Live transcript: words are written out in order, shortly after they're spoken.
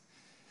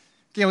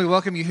Again, we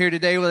welcome you here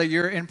today, whether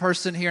you're in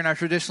person here in our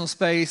traditional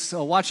space,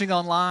 watching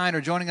online,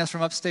 or joining us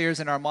from upstairs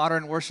in our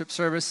modern worship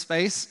service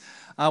space.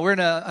 We're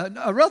in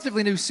a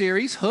relatively new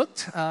series,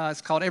 Hooked.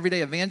 It's called Everyday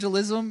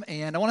Evangelism,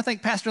 and I want to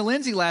thank Pastor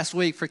Lindsay last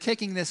week for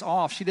kicking this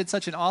off. She did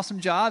such an awesome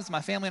job.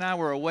 My family and I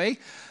were away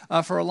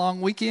for a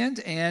long weekend,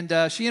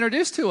 and she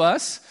introduced to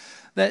us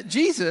that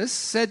Jesus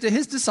said to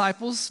his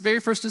disciples, very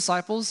first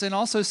disciples, and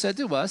also said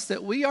to us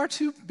that we are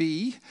to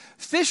be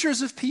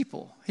fishers of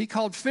people. He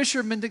called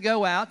fishermen to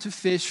go out to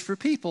fish for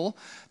people,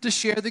 to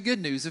share the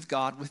good news of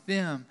God with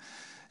them.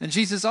 And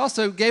Jesus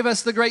also gave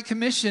us the Great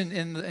Commission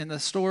in the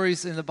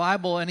stories in the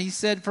Bible, and he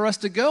said for us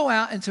to go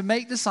out and to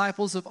make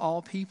disciples of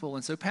all people.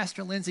 And so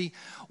Pastor Lindsay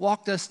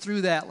walked us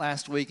through that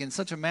last week in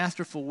such a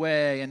masterful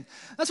way. And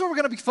that's what we're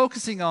going to be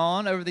focusing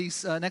on over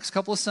these next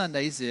couple of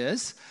Sundays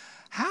is,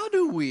 how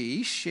do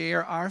we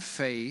share our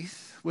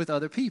faith with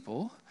other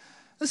people,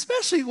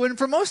 especially when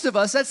for most of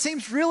us that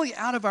seems really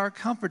out of our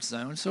comfort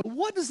zone? So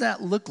what does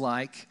that look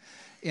like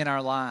in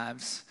our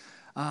lives?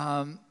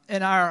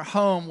 In our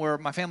home where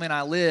my family and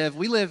I live,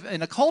 we live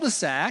in a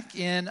cul-de-sac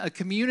in a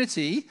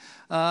community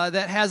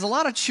that has a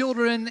lot of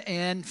children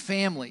and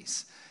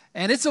families.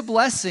 And it's a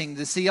blessing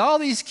to see all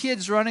these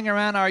kids running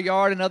around our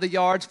yard and other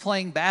yards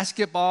playing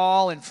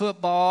basketball and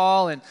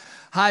football and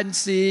hide and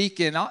seek,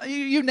 and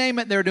you name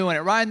it, they're doing it,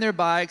 riding their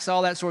bikes,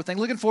 all that sort of thing.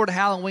 Looking forward to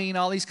Halloween,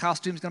 all these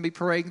costumes going to be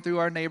parading through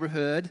our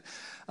neighborhood.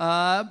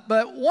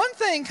 But one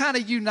thing kind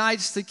of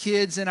unites the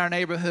kids in our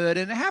neighborhood,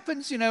 and it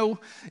happens,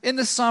 in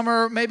the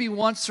summer, maybe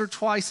once or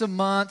twice a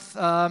month.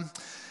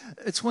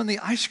 It's when the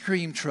ice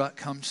cream truck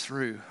comes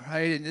through,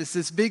 right? And it's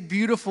this big,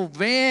 beautiful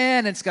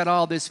van. It's got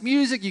all this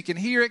music. You can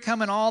hear it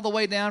coming all the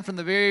way down from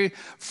the very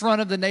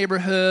front of the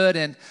neighborhood.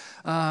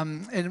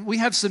 And we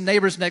have some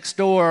neighbors next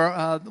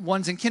door.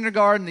 One's in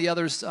kindergarten, the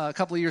other's a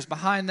couple of years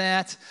behind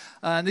that.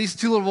 And these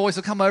two little boys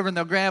will come over and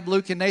they'll grab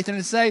Luke and Nathan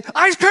and say,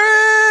 "Ice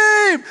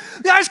cream!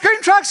 The ice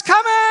cream truck's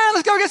coming!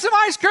 Let's go get some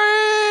ice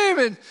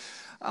cream!" And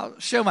I'll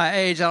show my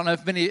age. I don't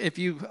know if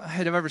you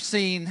have ever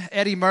seen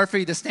Eddie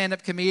Murphy, the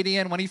stand-up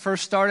comedian. When he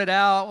first started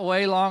out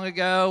way long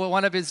ago,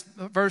 one of his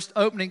first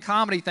opening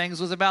comedy things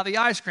was about the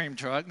ice cream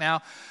truck.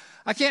 Now,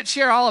 I can't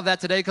share all of that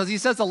today because he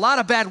says a lot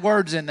of bad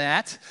words in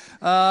that.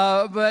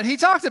 But he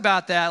talked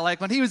about that,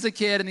 like when he was a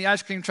kid and the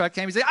ice cream truck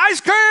came, he'd say,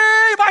 "Ice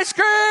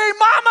cream,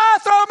 mama,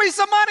 throw me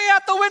some money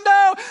out the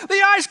window.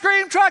 The ice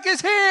cream truck is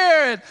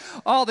here." And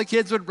all the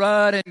kids would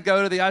run and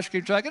go to the ice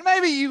cream truck. And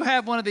maybe you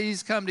have one of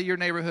these come to your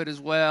neighborhood as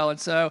well. And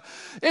so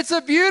it's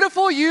a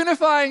beautiful,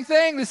 unifying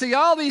thing to see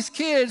all these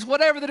kids,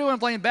 whatever they're doing,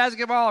 playing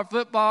basketball or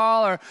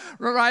football or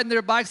riding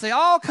their bikes, they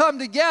all come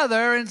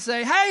together and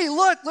say, "Hey,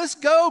 look, let's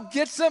go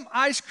get some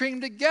ice cream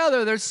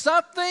together. There's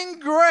something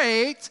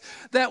great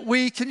that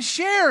we can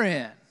share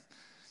in."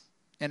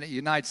 And it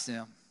unites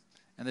them.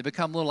 And they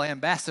become little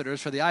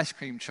ambassadors for the ice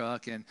cream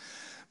truck. And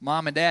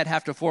mom and dad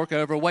have to fork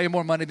over way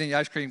more money than the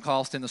ice cream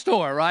cost in the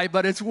store, right?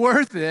 But it's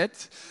worth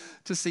it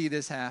to see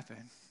this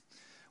happen.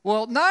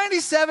 Well,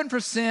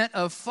 97%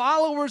 of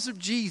followers of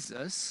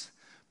Jesus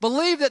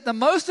believe that the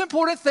most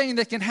important thing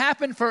that can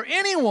happen for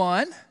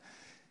anyone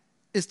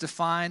is to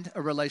find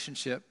a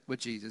relationship with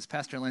Jesus.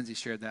 Pastor Lindsay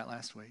shared that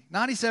last week.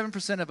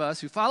 97% of us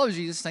who follow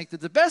Jesus think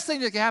that the best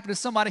thing that can happen to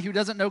somebody who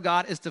doesn't know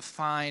God is to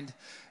find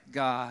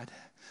God.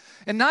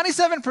 And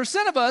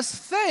 97% of us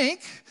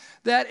think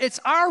that it's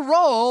our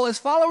role as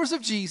followers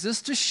of Jesus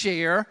to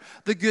share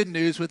the good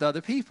news with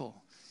other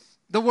people.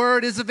 The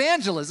word is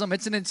evangelism.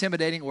 It's an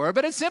intimidating word,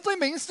 but it simply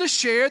means to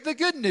share the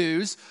good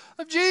news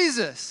of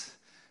Jesus.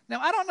 Now,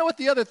 I don't know what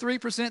the other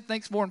 3%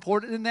 thinks more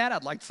important than that.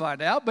 I'd like to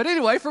find out. But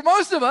anyway, for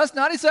most of us,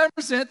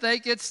 97%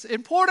 think it's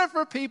important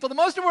for people. The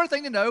most important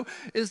thing to know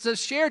is to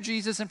share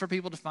Jesus and for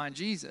people to find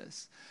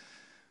Jesus.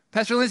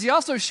 Pastor Lindsay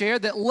also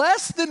shared that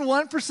less than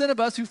 1% of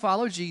us who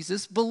follow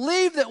Jesus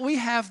believe that we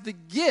have the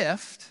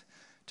gift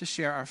to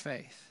share our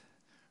faith.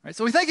 Right?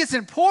 So we think it's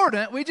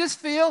important. We just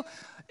feel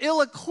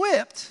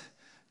ill-equipped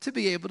to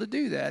be able to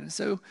do that. And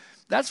so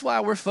that's why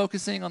we're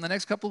focusing on the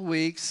next couple of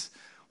weeks.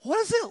 What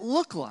does it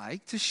look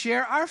like to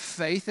share our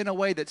faith in a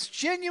way that's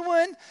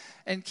genuine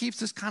and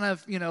keeps us kind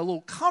of, a little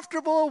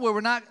comfortable, where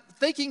we're not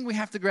thinking we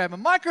have to grab a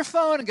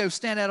microphone and go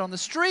stand out on the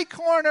street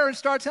corner and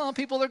start telling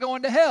people they're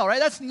going to hell, right?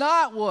 That's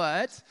not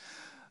what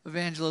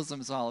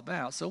evangelism is all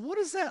about. So what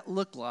does that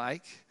look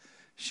like,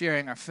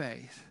 sharing our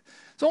faith?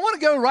 So I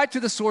want to go right to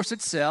the source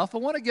itself. I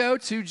want to go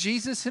to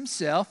Jesus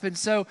himself. And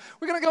so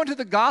we're going to go into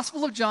the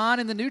Gospel of John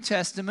in the New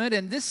Testament.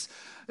 And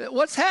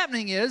what's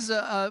happening is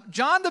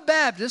John the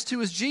Baptist,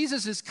 who is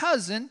Jesus'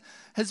 cousin,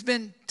 has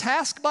been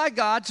tasked by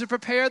God to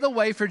prepare the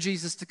way for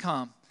Jesus to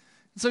come.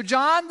 So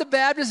John the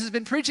Baptist has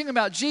been preaching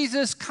about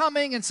Jesus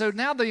coming, and so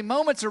now the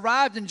moment's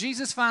arrived and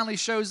Jesus finally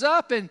shows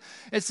up, and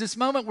it's this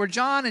moment where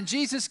John and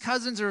Jesus'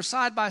 cousins are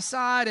side by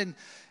side, and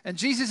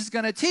Jesus is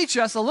going to teach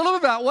us a little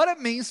bit about what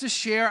it means to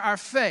share our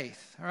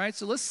faith. All right,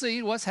 so let's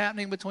see what's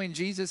happening between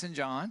Jesus and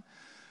John.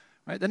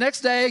 All right, the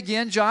next day,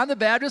 again, John the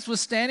Baptist was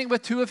standing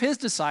with two of his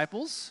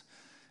disciples,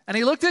 and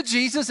he looked at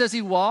Jesus as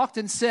he walked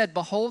and said,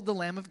 "Behold the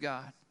Lamb of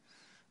God,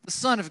 the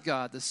Son of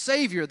God, the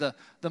Savior, the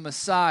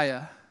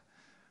Messiah."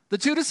 The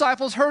two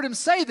disciples heard him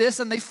say this,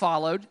 and they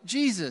followed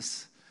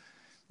Jesus.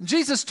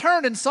 Jesus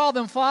turned and saw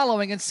them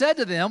following and said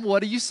to them,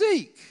 "What do you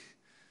seek?"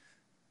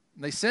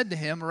 And they said to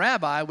him,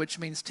 "Rabbi," which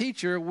means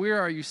teacher, "where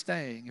are you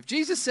staying?" If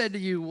Jesus said to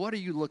you, "What are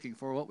you looking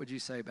for?" what would you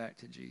say back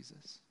to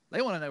Jesus?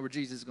 They want to know where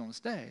Jesus is going to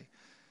stay.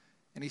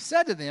 And he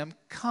said to them,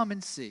 "Come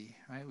and see."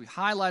 Right? We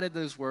highlighted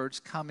those words,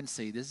 "come and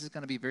see." This is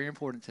going to be very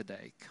important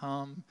today.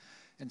 Come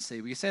and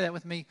see. Will you say that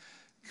with me?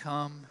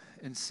 Come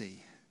and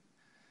see.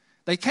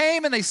 They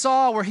came and they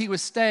saw where he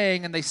was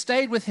staying, and they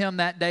stayed with him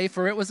that day,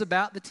 for it was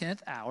about the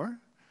 10th hour.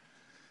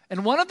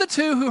 And one of the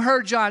two who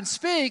heard John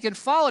speak and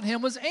followed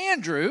him was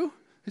Andrew,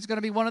 who's going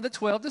to be one of the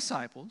 12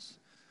 disciples.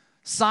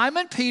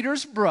 Simon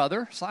Peter's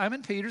brother.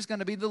 Simon Peter's going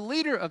to be the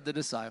leader of the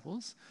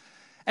disciples.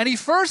 And he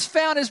first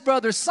found his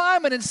brother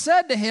Simon and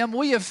said to him,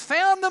 "We have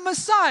found the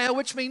Messiah,"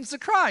 which means the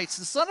Christ,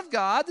 the Son of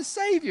God, the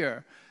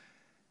Savior.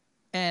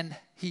 And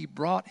he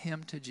brought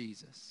him to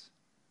Jesus.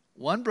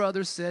 One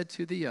brother said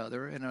to the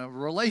other in a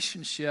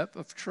relationship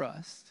of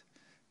trust,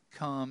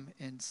 "Come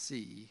and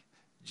see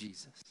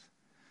Jesus."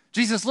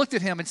 Jesus looked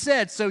at him and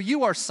said, "So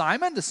you are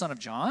Simon, the son of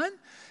John?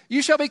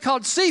 You shall be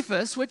called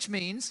Cephas," which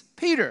means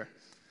Peter.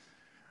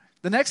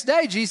 The next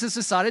day, Jesus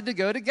decided to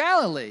go to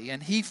Galilee,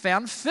 and he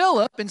found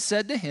Philip and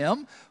said to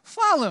him,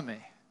 "Follow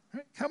me."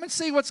 Come and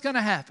see what's going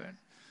to happen.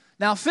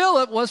 Now,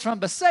 Philip was from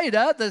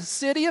Bethsaida, the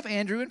city of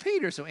Andrew and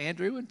Peter. So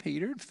Andrew and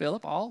Peter and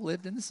Philip all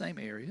lived in the same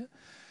area.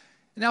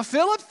 Now,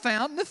 Philip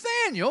found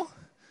Nathanael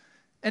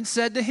and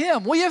said to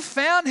him, "We have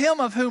found him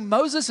of whom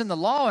Moses in the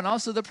law and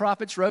also the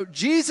prophets wrote,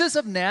 Jesus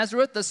of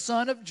Nazareth, the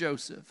son of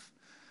Joseph."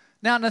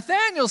 Now,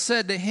 Nathanael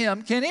said to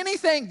him, "Can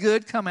anything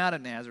good come out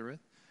of Nazareth?"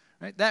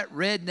 Right? That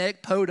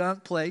redneck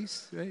podunk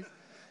place, right?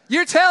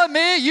 You're telling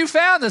me you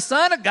found the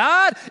Son of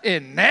God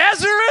in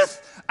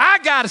Nazareth? I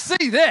got to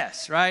see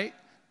this, right?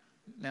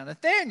 Now,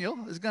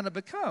 Nathanael is going to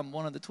become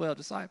one of the 12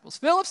 disciples.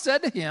 Philip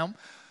said to him,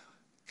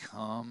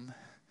 "Come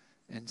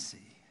and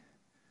see."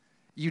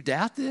 You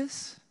doubt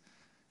this?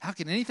 How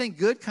can anything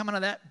good come out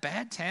of that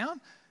bad town?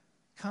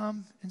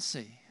 Come and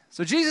see.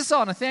 So Jesus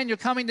saw Nathanael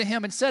coming to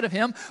him and said of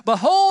him,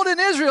 "Behold, an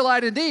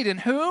Israelite indeed, in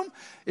whom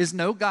is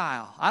no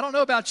guile." I don't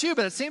know about you,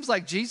 but it seems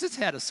like Jesus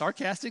had a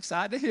sarcastic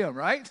side to him,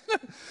 right?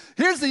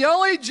 Here's the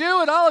only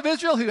Jew in all of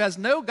Israel who has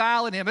no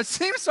guile in him. It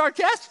seems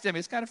sarcastic to me.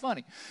 It's kind of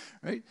funny,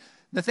 right?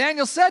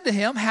 Nathanael said to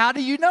him, "How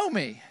do you know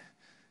me?"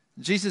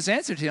 Jesus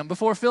answered him,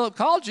 "Before Philip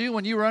called you,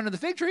 when you were under the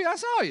fig tree, I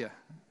saw you."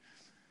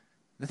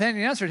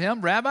 Nathanael answered him,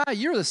 "Rabbi,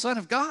 you're the Son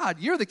of God.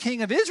 You're the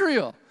King of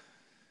Israel."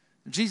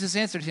 Jesus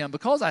answered him,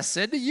 "Because I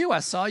said to you, I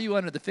saw you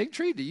under the fig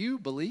tree, do you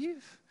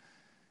believe?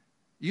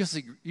 You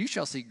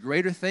shall see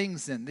greater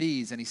things than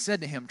these." And he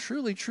said to him,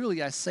 "Truly,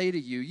 truly, I say to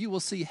you, you will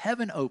see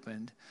heaven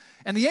opened,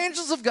 and the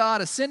angels of God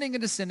ascending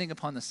and descending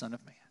upon the Son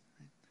of Man."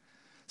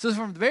 So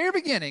from the very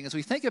beginning, as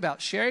we think about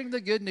sharing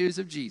the good news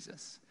of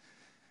Jesus,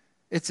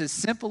 it's as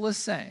simple as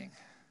saying,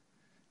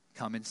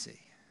 "Come and see.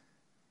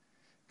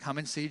 Come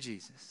and see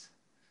Jesus.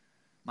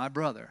 My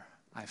brother,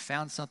 I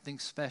found something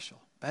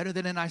special, better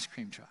than an ice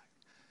cream truck.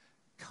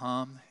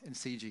 Come and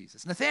see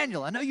Jesus."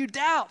 Nathanael, I know you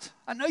doubt.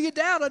 I know you're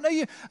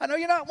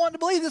not wanting to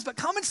believe this, but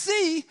come and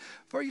see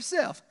for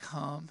yourself.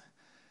 Come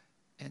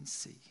and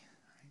see.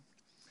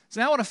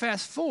 So now I want to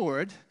fast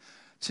forward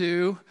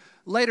to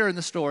later in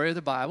the story of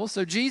the Bible.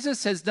 So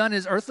Jesus has done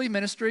his earthly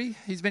ministry.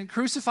 He's been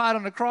crucified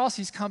on the cross.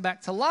 He's come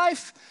back to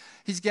life.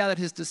 He's gathered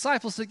his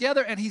disciples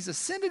together, and he's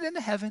ascended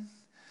into heaven,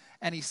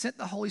 and he sent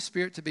the Holy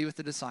Spirit to be with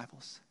the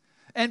disciples.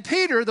 And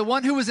Peter, the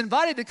one who was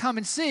invited to come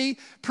and see,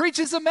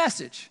 preaches a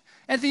message.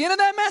 At the end of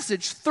that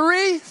message,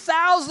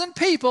 3,000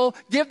 people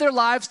give their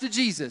lives to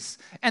Jesus,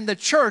 and the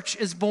church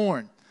is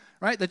born,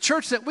 right? The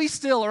church that we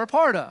still are a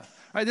part of,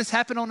 right? This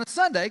happened on a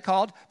Sunday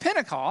called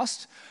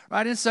Pentecost,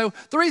 right? And so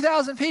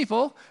 3,000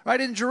 people, right,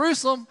 in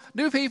Jerusalem,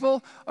 new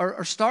people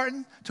are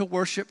starting to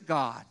worship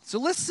God. So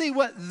let's see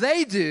what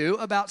they do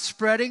about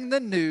spreading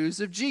the news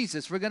of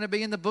Jesus. We're going to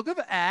be in the book of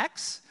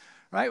Acts,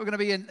 right? We're going to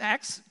be in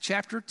Acts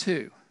chapter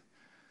 2.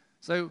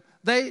 So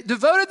they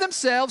devoted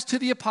themselves to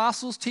the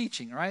apostles'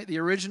 teaching, right? The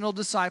original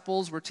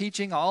disciples were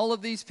teaching all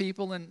of these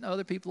people and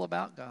other people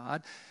about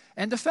God,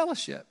 and to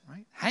fellowship,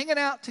 right? Hanging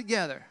out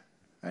together,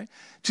 right?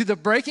 To the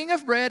breaking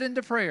of bread and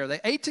to prayer. They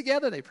ate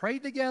together, they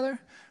prayed together,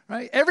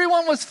 right?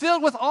 Everyone was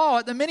filled with awe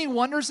at the many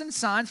wonders and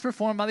signs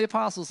performed by the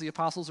apostles. The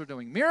apostles were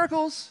doing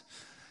miracles,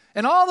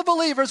 and all the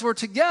believers were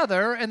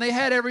together, and they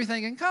had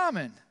everything in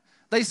common.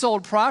 They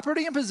sold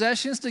property and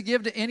possessions to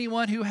give to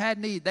anyone who had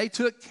need. They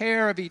took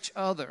care of each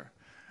other.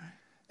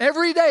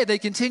 Every day they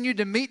continued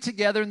to meet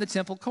together in the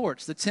temple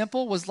courts. The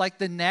temple was like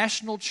the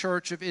national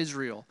church of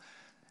Israel.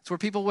 It's where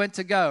people went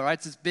to go, right?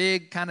 It's this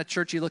big kind of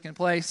churchy looking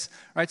place,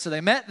 right? So they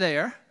met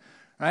there,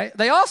 right?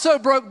 They also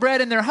broke bread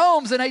in their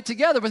homes and ate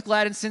together with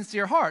glad and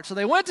sincere hearts. So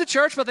they went to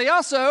church, but they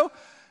also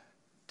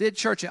did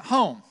church at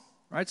home,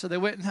 right? So they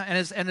went,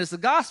 and as the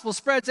gospel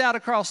spreads out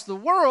across the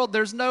world,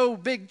 there's no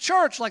big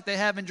church like they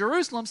have in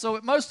Jerusalem, so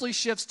it mostly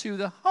shifts to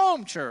the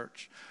home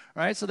church.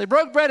 Right? So they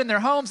broke bread in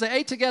their homes. They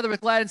ate together with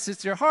glad and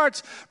sincere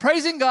hearts,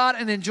 praising God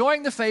and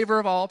enjoying the favor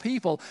of all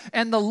people.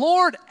 And the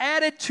Lord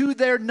added to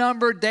their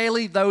number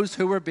daily those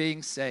who were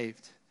being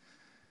saved.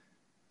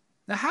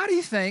 Now, how do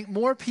you think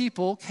more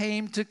people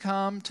came to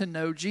come to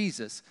know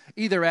Jesus?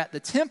 Either at the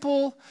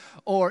temple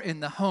or in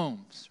the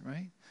homes,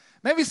 right?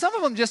 Maybe some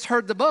of them just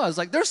heard the buzz,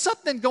 like there's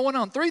something going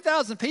on.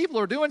 3,000 people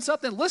are doing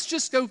something. Let's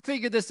just go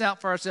figure this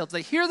out for ourselves.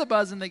 They hear the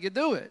buzz and they could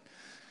do it.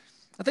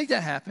 I think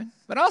that happened.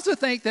 But I also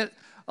think that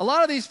a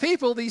lot of these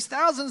people, these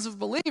thousands of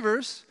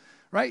believers,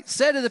 right,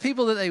 said to the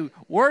people that they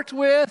worked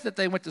with, that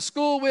they went to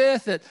school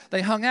with, that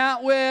they hung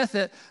out with,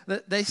 that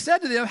they said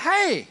to them,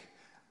 hey,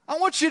 I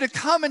want you to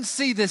come and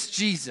see this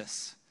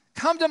Jesus.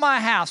 Come to my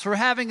house. We're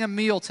having a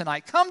meal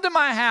tonight. Come to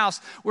my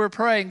house. We're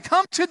praying.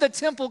 Come to the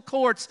temple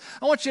courts.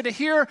 I want you to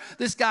hear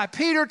this guy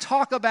Peter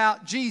talk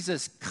about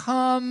Jesus.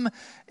 Come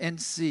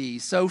and see.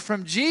 So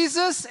from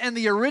Jesus and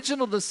the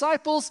original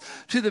disciples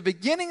to the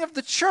beginning of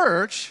the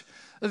church,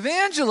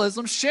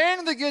 evangelism,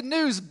 sharing the good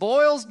news,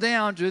 boils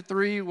down to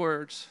 3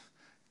 words.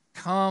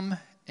 Come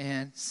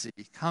and see.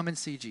 Come and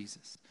see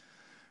Jesus.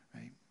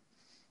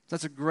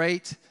 That's a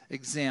great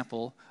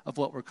example of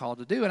what we're called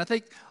to do. And I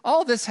think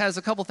all this has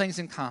a couple things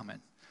in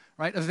common,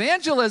 right?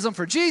 Evangelism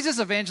for Jesus,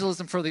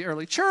 evangelism for the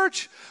early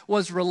church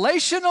was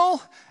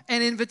relational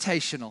and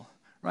invitational,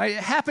 right? It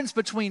happens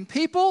between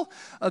people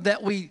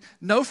that we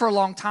know for a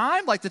long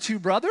time, like the 2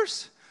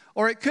 brothers,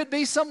 or it could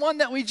be someone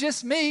that we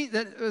just meet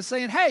that is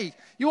saying, hey,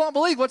 you won't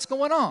believe what's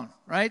going on,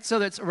 right? So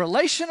that's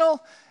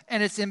relational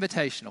and it's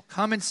invitational.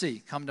 Come and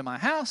see. Come to my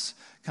house.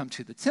 Come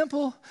to the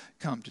temple.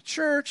 Come to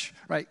church,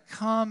 right?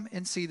 Come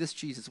and see this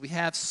Jesus. We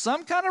have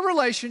some kind of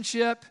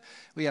relationship.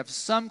 We have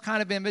some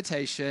kind of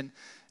invitation,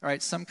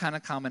 right? Some kind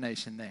of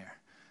combination there.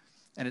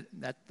 And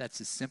that's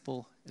as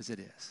simple as it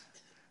is.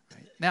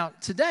 Right? Now,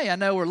 today I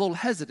know we're a little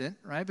hesitant,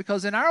 right?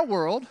 Because in our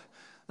world,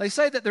 they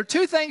say that there are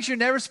 2 things you're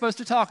never supposed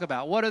to talk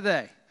about. What are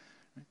they?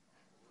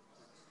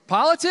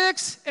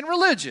 Politics and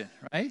religion,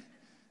 right?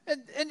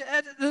 And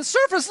at the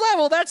surface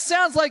level, that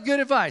sounds like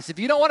good advice. If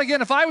you don't want to get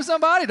in a fight with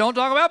somebody, don't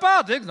talk about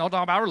politics, don't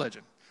talk about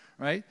religion,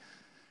 right?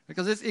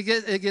 Because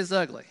it gets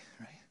ugly,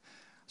 right?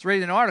 I was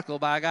reading an article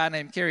by a guy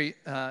named Kerry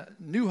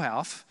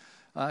Newhoff,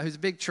 who's a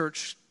big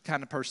church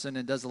kind of person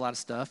and does a lot of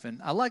stuff. And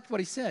I liked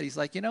what he said. He's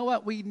like, you know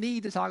what? We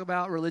need to talk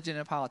about religion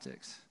and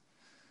politics,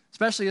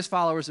 especially as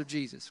followers of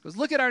Jesus. Because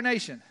look at our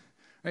nation.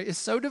 Right? It's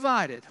so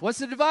divided. What's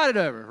it divided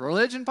over?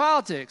 Religion,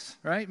 politics,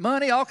 right?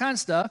 Money, all kinds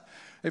of stuff.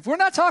 If we're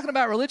not talking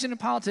about religion and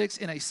politics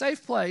in a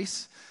safe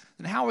place,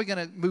 then how are we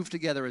going to move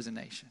together as a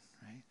nation,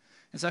 right?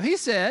 And so he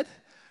said,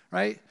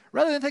 right,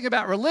 rather than think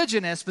about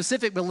religion as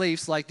specific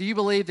beliefs, like do you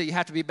believe that you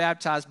have to be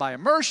baptized by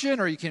immersion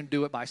or you can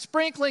do it by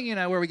sprinkling, you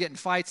know, where we get in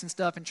fights and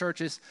stuff in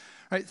churches,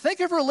 right? Think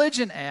of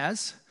religion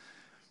as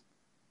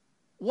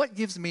what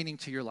gives meaning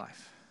to your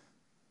life?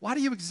 Why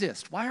do you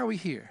exist? Why are we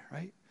here,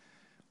 right?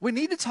 We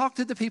need to talk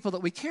to the people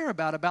that we care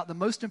about the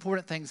most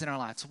important things in our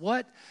lives.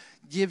 What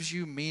gives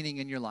you meaning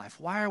in your life?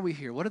 Why are we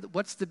here?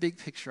 What's the big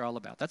picture all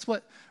about? That's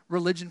what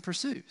religion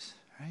pursues,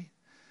 right?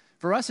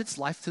 For us, it's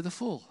life to the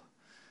full,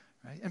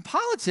 right? And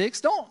politics,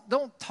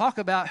 don't talk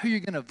about who you're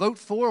going to vote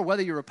for,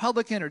 whether you're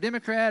Republican or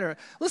Democrat, or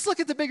let's look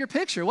at the bigger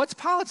picture. What's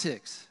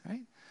politics,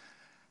 right?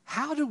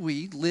 How do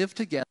we live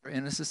together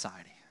in a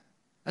society?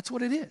 That's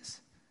what it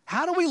is.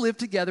 How do we live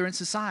together in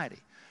society,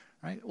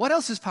 right? What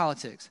else is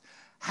politics?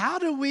 How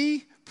do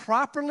we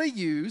properly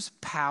use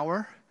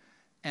power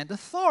and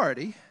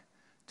authority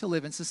to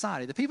live in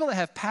society? The people that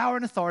have power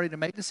and authority to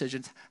make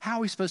decisions, how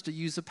are we supposed to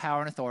use the power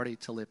and authority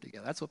to live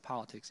together? That's what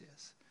politics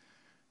is.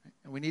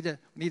 And we need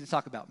to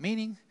talk about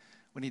meaning.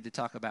 We need to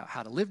talk about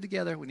how to live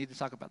together. We need to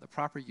talk about the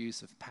proper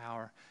use of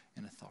power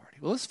and authority.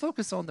 Well, let's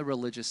focus on the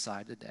religious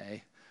side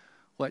today,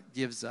 what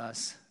gives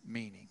us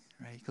meaning,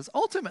 right? Because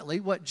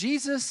ultimately, what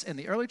Jesus and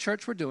the early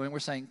church were doing, we're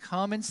saying,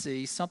 come and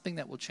see something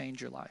that will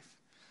change your life.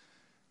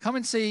 Come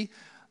and see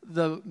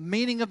the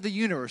meaning of the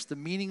universe, the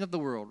meaning of the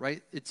world,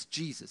 right? It's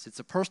Jesus. It's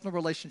a personal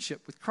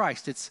relationship with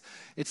Christ.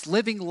 It's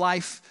living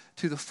life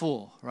to the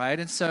full, right?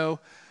 And so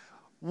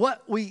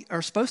what we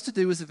are supposed to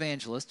do as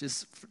evangelists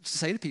is to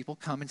say to people,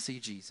 come and see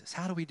Jesus.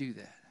 How do we do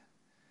that?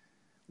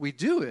 We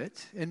do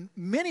it in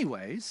many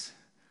ways,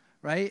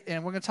 right?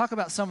 And we're going to talk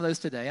about some of those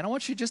today. And I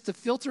want you just to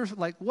filter,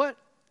 like, what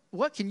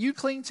can you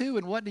cling to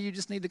and what do you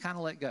just need to kind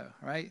of let go,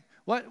 right?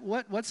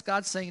 What's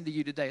God saying to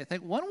you today? I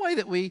think one way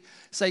that we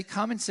say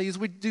come and see is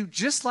we do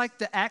just like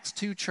the Acts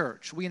 2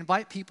 church. We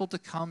invite people to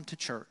come to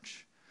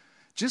church.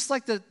 Just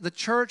like the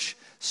church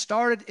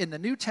started in the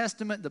New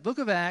Testament, the book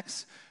of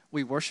Acts,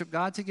 we worship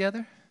God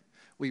together.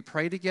 We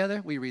pray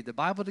together. We read the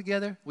Bible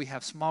together. We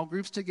have small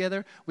groups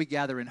together. We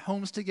gather in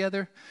homes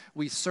together.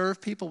 We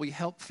serve people. We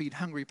help feed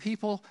hungry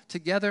people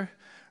together.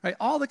 Right?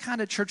 All the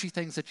kind of churchy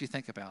things that you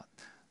think about.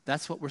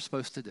 That's what we're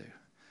supposed to do.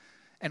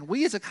 And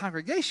we as a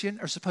congregation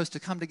are supposed to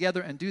come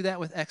together and do that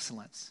with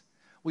excellence.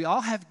 We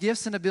all have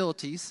gifts and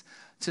abilities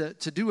to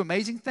do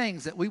amazing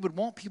things that we would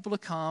want people to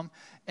come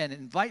and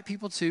invite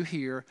people to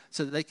here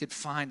so that they could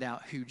find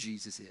out who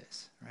Jesus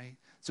is, right?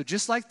 So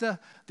just like the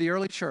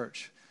early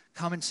church,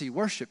 Come and see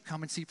worship,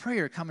 come and see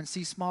prayer, come and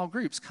see small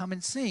groups, come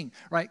and sing,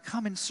 right?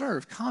 Come and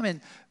serve, come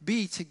and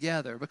be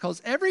together. Because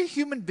every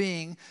human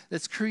being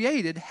that's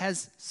created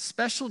has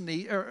special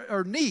need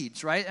or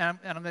needs, right? And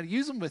I'm going to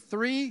use them with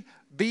 3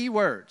 B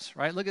words,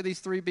 right? Look at these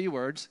 3 B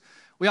words.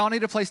 We all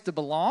need a place to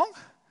belong,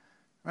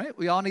 right?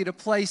 We all need a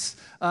place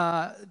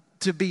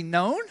to be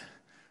known,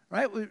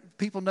 right?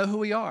 People know who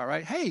we are,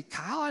 right? Hey,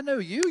 Kyle, I know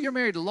you. You're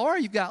married to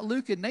Laura. You've got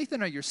Luke and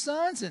Nathan are your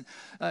sons, and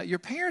your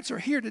parents are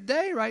here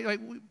today, right?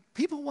 Like,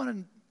 people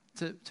want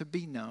to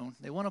be known.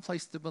 They want a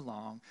place to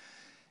belong.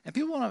 And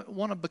people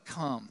want to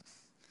become,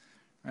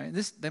 right?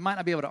 They might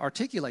not be able to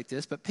articulate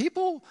this, but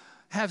people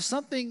have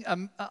something,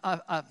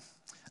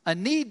 a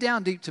need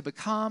down deep to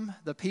become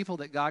the people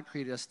that God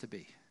created us to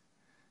be.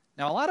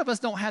 Now, a lot of us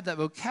don't have that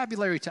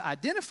vocabulary to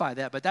identify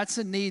that, but that's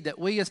a need that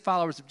we as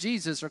followers of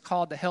Jesus are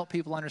called to help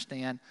people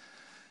understand.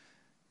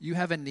 You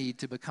have a need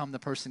to become the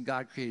person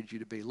God created you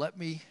to be. Let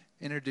me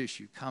introduce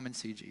you. Come and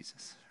see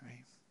Jesus,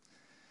 right?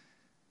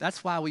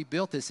 That's why we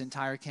built this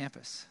entire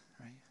campus,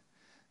 right?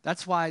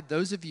 That's why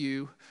those of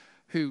you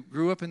who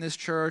grew up in this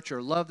church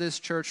or love this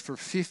church for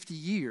 50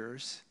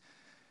 years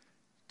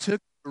took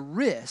the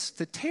risk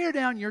to tear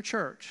down your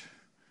church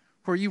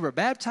where you were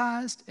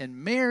baptized and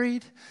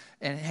married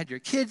and had your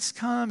kids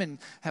come and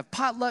have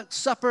potluck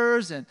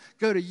suppers and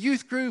go to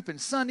youth group and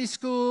Sunday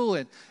school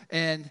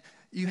and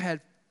you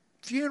had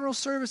funeral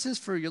services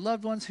for your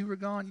loved ones who were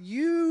gone.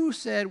 You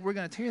said, we're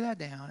going to tear that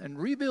down and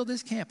rebuild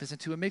this campus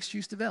into a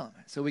mixed-use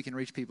development so we can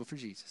reach people for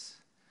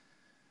Jesus.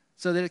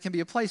 So that it can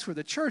be a place where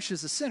the church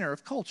is the center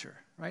of culture,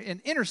 right?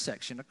 An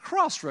intersection, a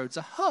crossroads,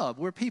 a hub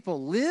where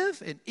people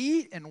live and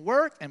eat and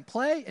work and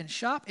play and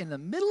shop. In the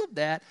middle of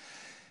that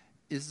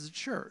is the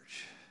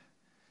church.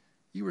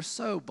 You were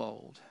so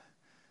bold.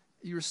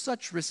 You were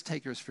such risk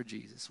takers for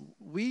Jesus.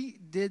 We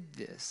did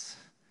this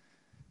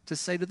to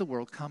say to the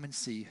world, come and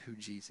see who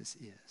Jesus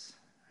is.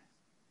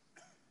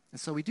 And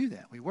so we do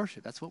that. We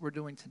worship. That's what we're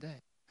doing today.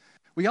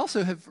 We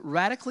also have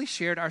radically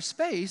shared our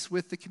space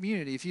with the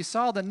community. If you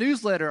saw the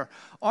newsletter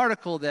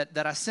article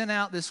that I sent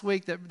out this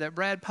week that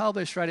Brad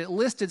published, right, it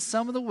listed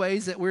some of the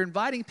ways that we're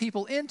inviting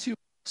people into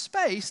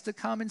space to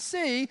come and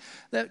see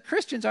that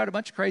Christians aren't a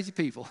bunch of crazy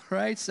people,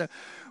 right? So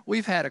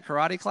we've had a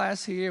karate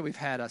class here. We've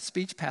had a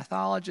speech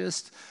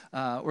pathologist.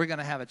 We're going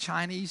to have a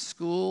Chinese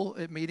school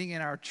meeting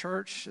in our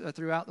church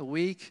throughout the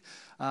week.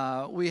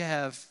 We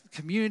have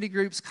community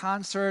groups,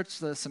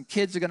 concerts. Some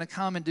kids are going to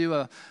come and do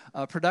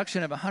a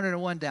production of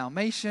 101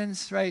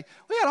 Dalmatians, right?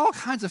 We got all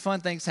kinds of fun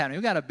things happening.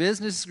 We got a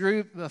business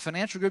group, a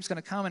financial group's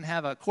going to come and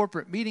have a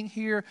corporate meeting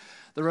here.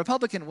 The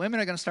Republican women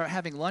are going to start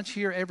having lunch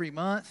here every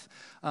month.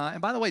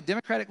 And by the way,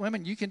 Democratic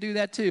women, you can do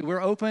that too.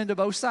 We're open to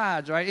both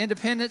sides, right?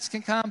 Independents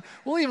can come.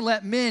 We'll even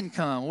let men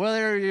come,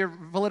 whether your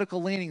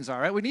political leanings are,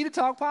 right? We need to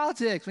talk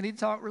politics. We need to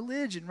talk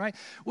religion, right?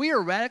 We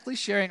are radically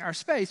sharing our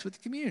space with the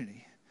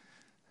community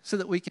so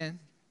that we can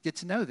get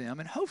to know them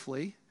and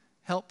hopefully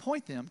help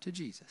point them to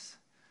Jesus.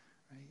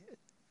 Right?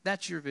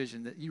 That's your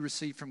vision that you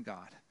received from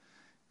God,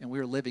 and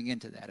we're living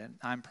into that, and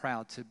I'm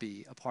proud to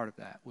be a part of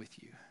that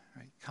with you.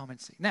 Right? Come and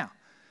see. Now,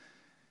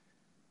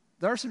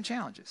 there are some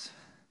challenges.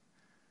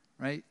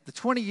 Right? The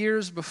 20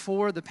 years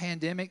before the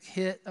pandemic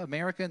hit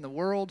America and the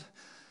world,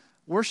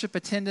 worship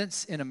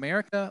attendance in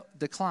America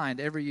declined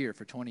every year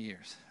for 20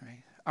 years.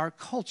 Right? Our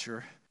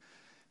culture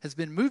has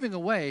been moving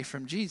away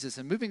from Jesus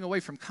and moving away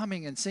from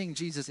coming and seeing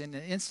Jesus in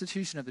the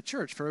institution of the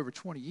church for over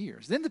 20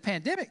 years. Then the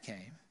pandemic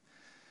came.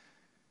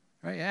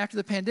 Right? After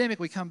the pandemic,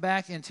 we come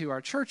back into our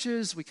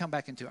churches. We come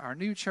back into our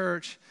new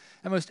church.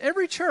 And most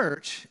every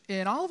church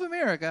in all of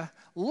America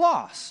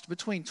lost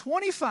between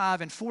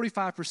 25 and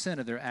 45%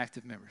 of their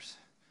active members.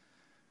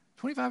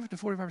 25 to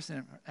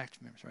 45%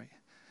 active members, right?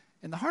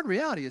 And the hard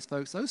reality is,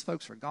 folks, those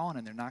folks are gone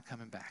and they're not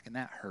coming back, and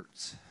that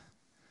hurts.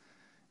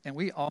 And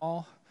we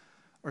all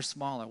are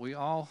smaller. We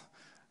all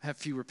have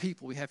fewer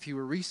people. We have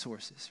fewer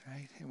resources,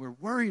 right? And we're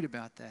worried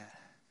about that.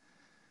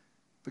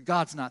 But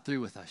God's not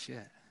through with us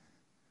yet.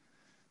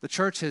 The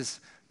church has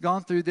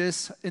gone through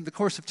this in the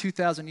course of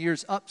 2,000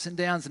 years, ups and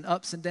downs and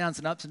ups and downs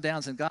and ups and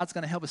downs, and God's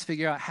going to help us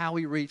figure out how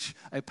we reach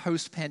a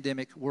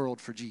post-pandemic world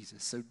for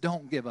Jesus. So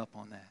don't give up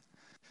on that.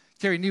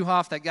 Kerry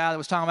Newhoff, that guy that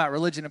was talking about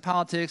religion and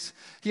politics,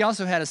 he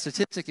also had a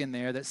statistic in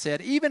there that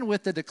said, even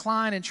with the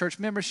decline in church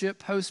membership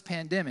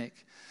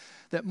post-pandemic,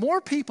 that more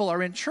people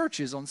are in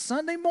churches on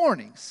Sunday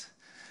mornings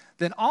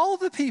than all of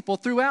the people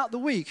throughout the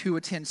week who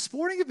attend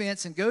sporting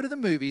events and go to the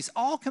movies,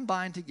 all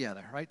combined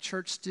together, right?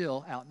 Church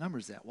still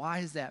outnumbers that. Why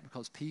is that?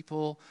 Because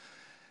people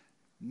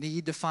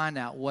need to find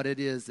out what it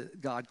is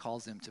that God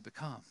calls them to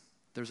become.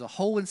 There's a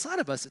hole inside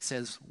of us that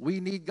says we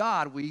need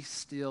God. We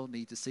still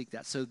need to seek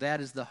that. So that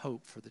is the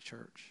hope for the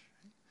church.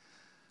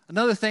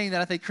 Another thing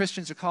that I think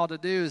Christians are called to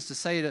do is to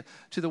say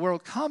to the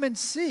world, come and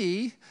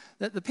see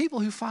that the people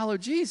who follow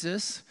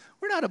Jesus,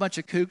 we're not a bunch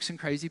of kooks and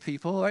crazy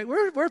people, right?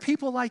 We're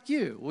people like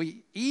you.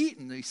 We eat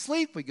and we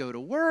sleep, we go to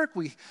work,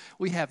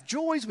 we have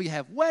joys, we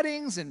have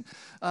weddings and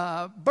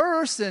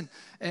births, and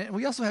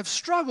we also have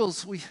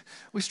struggles. We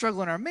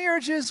struggle in our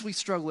marriages, we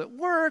struggle at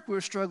work,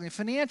 we're struggling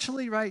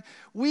financially, right?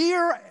 We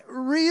are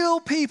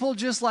real people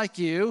just like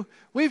you.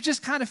 We've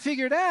just kind of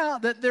figured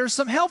out that there's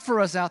some help for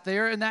us out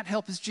there, and that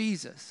help is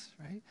Jesus,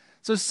 right?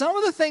 So some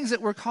of the things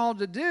that we're called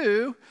to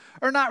do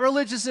are not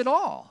religious at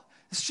all.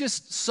 It's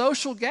just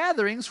social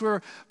gatherings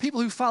where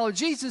people who follow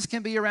Jesus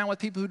can be around with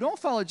people who don't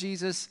follow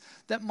Jesus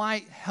that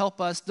might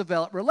help us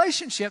develop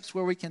relationships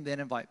where we can then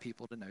invite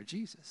people to know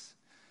Jesus.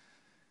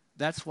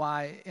 That's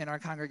why in our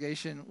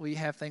congregation we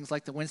have things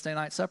like the Wednesday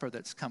night supper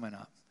that's coming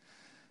up.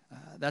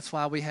 That's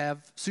why we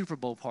have Super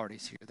Bowl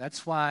parties here.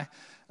 That's why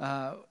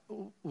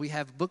we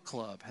have book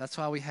club. That's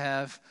why we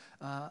have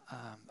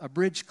a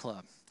bridge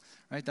club.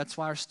 Right? That's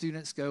why our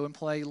students go and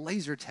play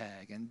laser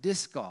tag and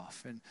disc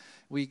golf. And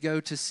we go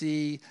to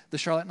see the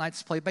Charlotte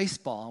Knights play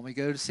baseball. And we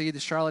go to see the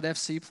Charlotte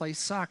FC play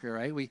soccer.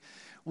 Right?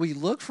 We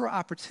look for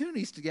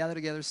opportunities to gather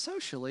together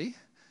socially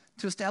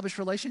to establish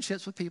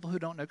relationships with people who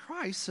don't know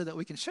Christ so that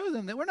we can show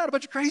them that we're not a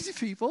bunch of crazy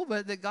people,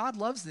 but that God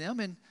loves them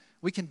and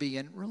we can be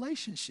in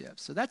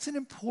relationships. So that's an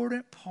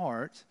important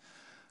part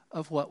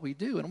of what we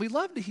do. And we'd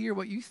love to hear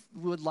what you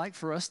would like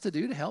for us to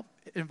do to help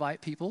invite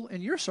people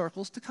in your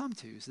circles to come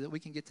to so that we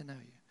can get to know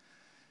you.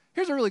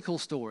 Here's a really cool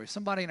story.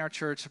 Somebody in our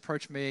church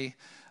approached me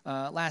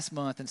last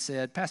month and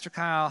said, Pastor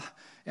Kyle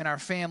and our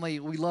family,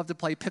 we love to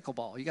play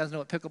pickleball. You guys know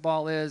what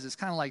pickleball is? It's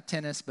kind of like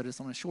tennis, but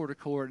it's on a shorter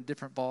court, a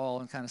different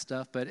ball and kind of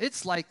stuff. But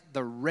it's like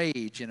the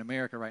rage in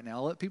America right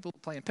now. People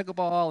playing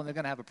pickleball, and they're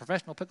going to have a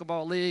professional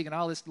pickleball league and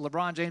all this.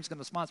 LeBron James is going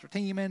to sponsor a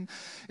team and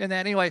that.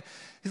 Anyway,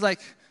 he's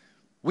like,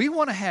 we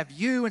want to have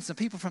you and some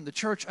people from the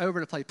church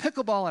over to play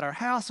pickleball at our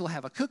house. We'll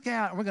have a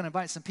cookout, and we're going to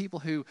invite some people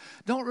who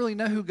don't really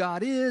know who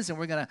God is, and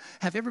we're going to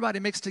have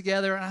everybody mixed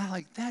together. And I'm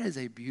like, that is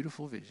a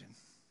beautiful vision.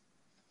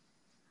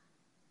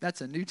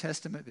 That's a New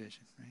Testament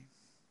vision, right?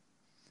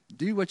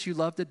 Do what you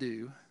love to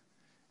do.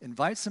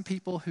 Invite some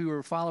people who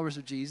are followers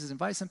of Jesus.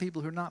 Invite some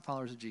people who are not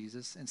followers of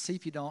Jesus, and see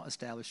if you don't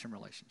establish some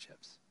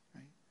relationships,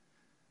 right?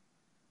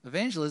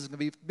 Evangelism is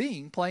going to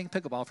be playing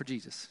pickleball for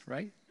Jesus,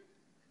 right?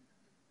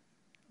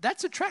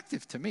 That's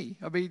attractive to me.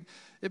 I mean,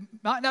 it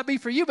might not be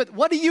for you, but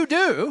what do you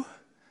do?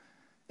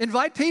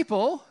 Invite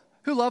people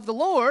who love the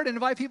Lord and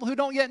invite people who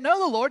don't yet know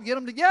the Lord, get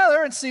them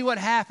together and see what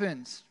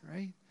happens,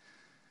 right?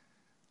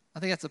 I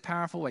think that's a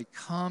powerful way.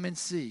 Come and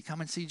see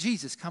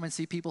Jesus. Come and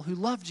see people who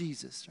love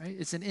Jesus, right?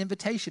 It's an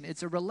invitation.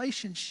 It's a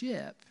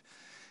relationship.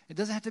 It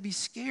doesn't have to be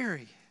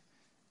scary.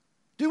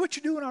 Do what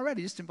you're doing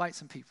already. Just invite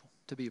some people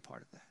to be a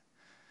part of that.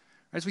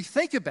 As we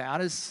think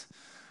about as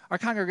our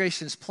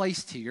congregation is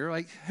placed here,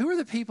 like, who are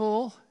the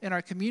people in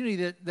our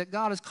community that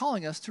God is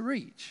calling us to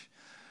reach?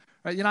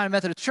 Right, United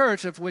Methodist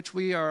Church, of which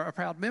we are a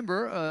proud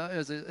member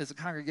as a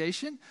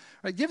congregation,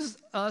 right, gives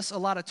us a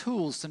lot of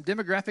tools, some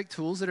demographic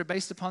tools that are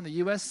based upon the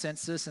U.S.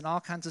 Census and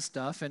all kinds of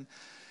stuff, and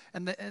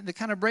they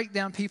kind of break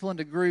down people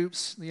into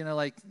groups.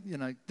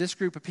 This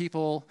group of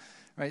people,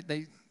 right?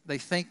 They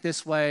think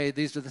this way.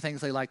 These are the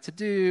things they like to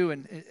do,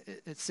 and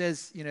it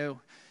says,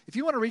 if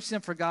you want to reach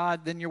them for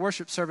God, then your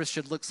worship service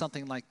should look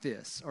something like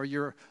this, or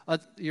your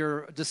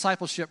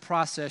discipleship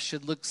process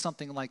should look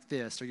something like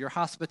this, or your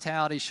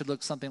hospitality should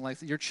look something like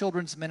this. Your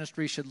children's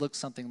ministry should look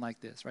something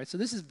like this, right? So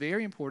this is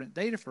very important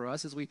data for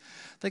us as we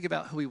think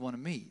about who we want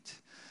to meet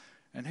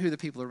and who the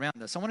people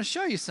around us. I want to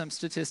show you some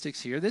statistics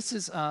here. This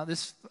is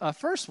this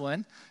first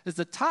one is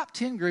the top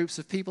 10 groups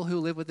of people who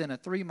live within a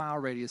 3-mile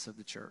radius of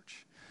the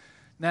church.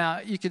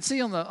 Now, you can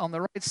see on the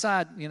right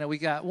side, we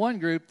got one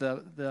group,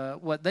 the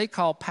what they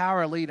call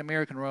power elite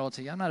American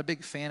royalty. I'm not a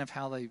big fan of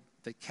how they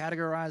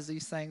categorize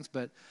these things,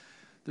 but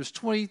there's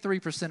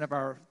 23% of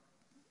our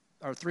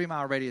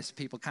 3-mile radius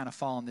people kind of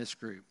fall in this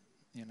group.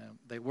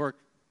 They work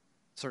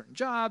certain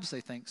jobs,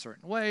 they think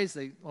certain ways,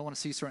 they want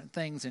to see certain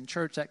things in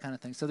church, that kind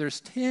of thing. So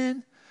there's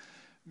 10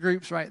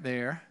 groups right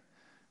there,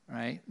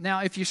 right?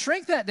 Now, if you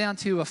shrink that down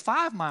to a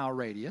 5-mile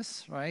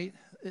radius, right,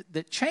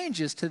 that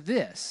changes to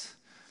this.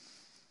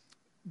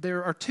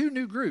 There are 2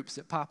 new groups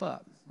that pop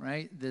up,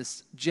 right?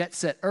 This Jet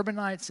Set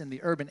Urbanites and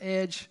the Urban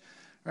Edge,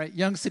 right?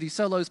 Young City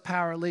Solos,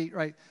 Power Elite,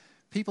 right?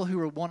 People who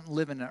are wanting to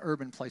live in an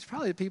urban place,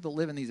 probably the people that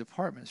live in these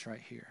apartments right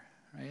here,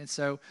 right? And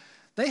so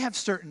they have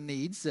certain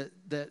needs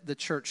that the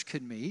church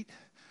could meet,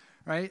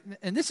 right?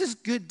 And this is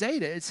good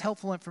data. It's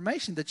helpful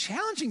information. The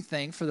challenging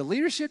thing for the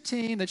leadership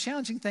team, the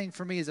challenging thing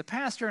for me as a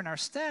pastor and our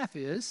staff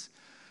is,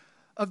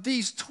 of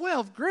these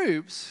 12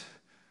 groups,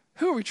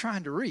 who are we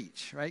trying to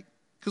reach, right?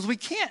 Because we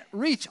can't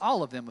reach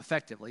all of them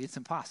effectively. It's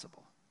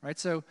impossible, right?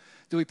 So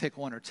do we pick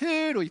 1 or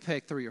 2? Do we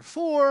pick 3 or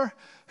 4?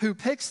 Who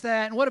picks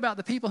that? And what about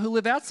the people who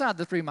live outside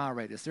the 3-mile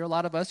radius? There are a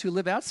lot of us who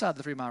live outside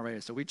the 3-mile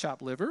radius. So we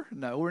chop liver?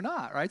 No, we're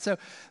not, right? So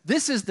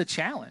this is the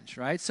challenge,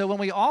 right? So when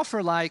we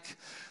offer like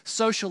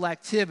social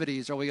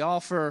activities or we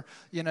offer,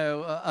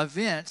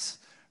 events,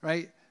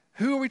 right?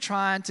 Who are we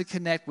trying to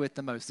connect with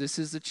the most? This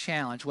is the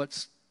challenge.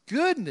 What's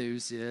Good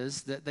news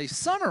is that they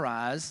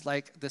summarize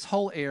like this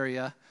whole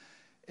area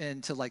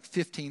into like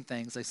 15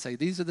 things. They say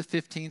these are the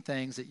 15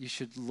 things that you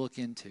should look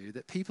into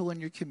that people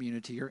in your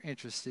community are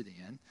interested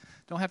in.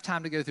 Don't have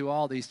time to go through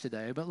all these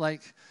today, but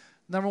like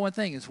number one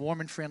thing is warm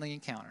and friendly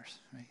encounters,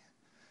 right?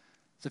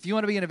 So if you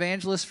want to be an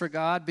evangelist for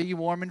God, be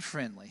warm and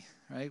friendly,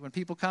 right? When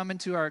people come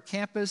into our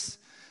campus,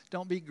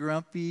 don't be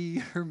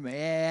grumpy or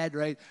mad,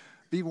 right?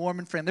 Be warm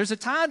and friendly. There's a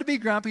time to be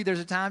grumpy, there's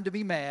a time to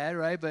be mad,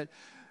 right? But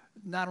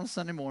not on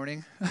Sunday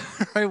morning,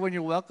 right? When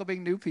you're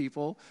welcoming new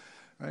people,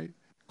 right?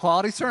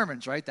 Quality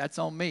sermons, right? That's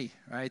on me,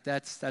 right?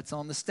 That's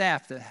on the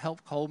staff that help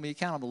hold me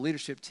accountable,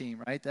 leadership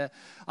team, right? The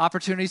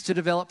opportunities to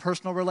develop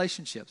personal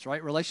relationships,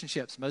 right?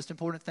 Relationships, most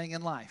important thing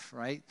in life,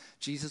 right?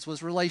 Jesus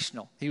was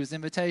relational. He was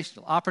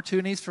invitational.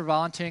 Opportunities for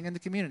volunteering in the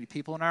community.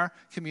 People in our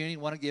community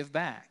want to give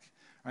back,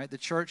 right? The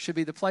church should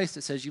be the place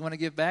that says, you want to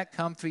give back?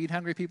 Come feed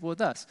hungry people with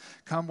us.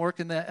 Come work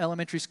in the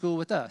elementary school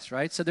with us,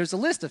 right? So there's a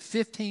list of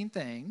 15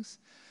 things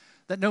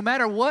that no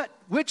matter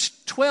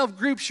which 12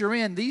 groups you're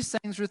in, these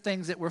things are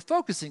things that we're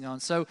focusing on.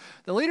 So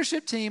the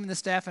leadership team and the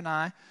staff and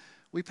I,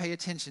 we pay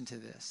attention to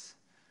this,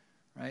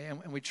 right?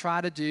 And we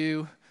try to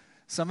do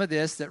some of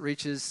this that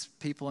reaches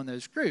people in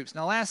those groups.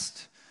 Now,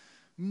 last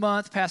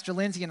month, Pastor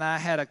Lindsay and I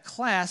had a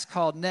class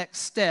called Next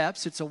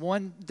Steps. It's a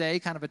one-day,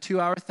 kind of a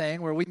 2-hour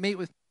thing where we meet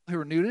with people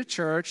who are new to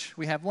church.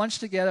 We have lunch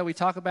together. We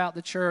talk about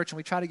the church, and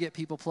we try to get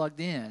people plugged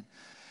in.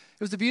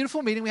 It was a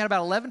beautiful meeting. We had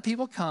about 11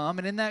 people come,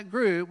 and in that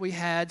group, we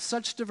had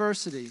such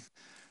diversity,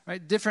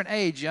 right? Different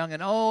age, young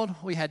and old.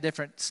 We had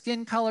different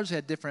skin colors. We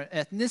had different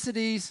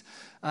ethnicities.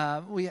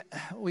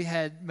 We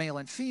had male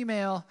and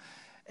female,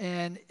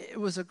 and it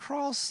was a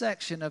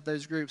cross-section of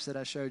those groups that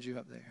I showed you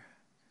up there.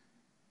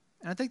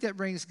 And I think that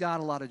brings God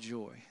a lot of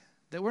joy,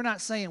 that we're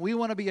not saying we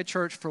want to be a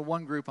church for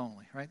one group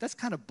only, right? That's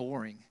kind of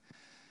boring,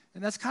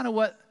 and that's kind of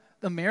what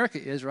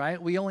America is, right?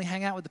 We only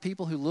hang out with the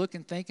people who look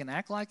and think and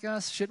act like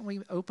us. Shouldn't we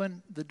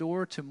open the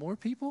door to more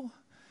people,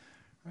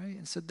 right?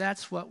 And so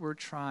that's what we're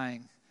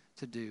trying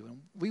to do.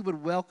 And we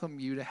would welcome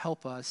you to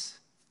help us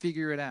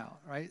figure it out,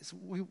 right? So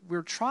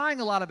we're trying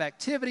a lot of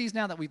activities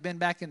now that we've been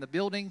back in the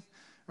building,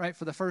 right,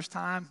 for the first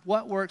time.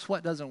 What works,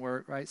 what doesn't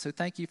work, right? So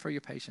thank you for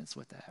your patience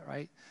with that,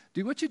 right?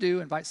 Do what you do.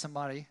 Invite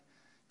somebody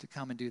to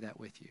come and do that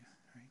with you,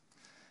 right?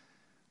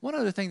 One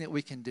other thing that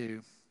we can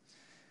do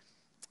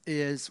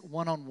is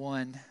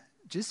one-on-one.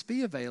 Just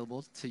be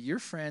available to your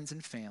friends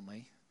and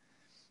family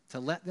to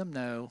let them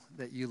know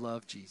that you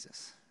love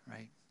Jesus,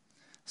 right?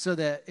 So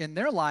that in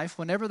their life,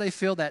 whenever they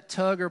feel that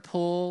tug or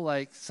pull,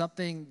 like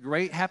something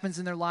great happens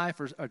in their life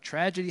or a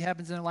tragedy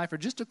happens in their life or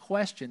just a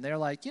question, they're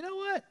like, you know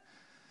what?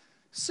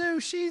 Sue,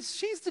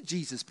 she's the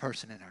Jesus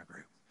person in our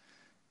group.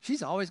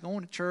 She's always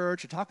going to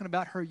church or talking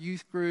about her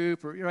youth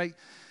group or, right?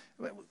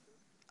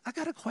 I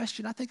got a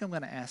question I think I'm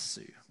going to ask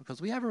Sue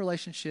because we have a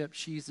relationship.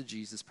 She's the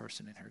Jesus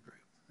person in her group.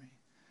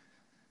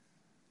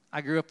 I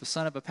grew up the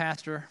son of a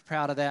pastor,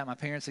 proud of that. My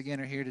parents, again,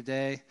 are here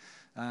today,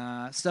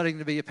 studying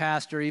to be a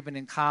pastor even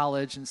in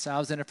college, and so I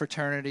was in a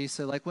fraternity.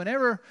 So like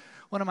whenever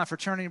one of my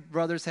fraternity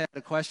brothers had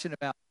a question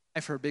about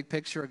life or a big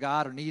picture of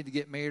God or needed to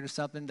get married or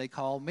something, they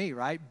called me,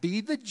 right? Be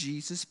the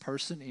Jesus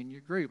person in your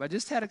group. I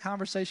just had a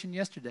conversation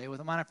yesterday with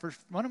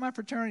one of my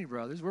fraternity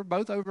brothers. We're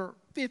both over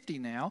 50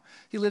 now.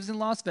 He lives in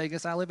Las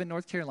Vegas. I live in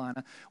North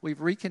Carolina. We've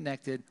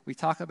reconnected. We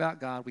talk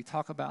about God. We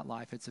talk about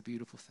life. It's a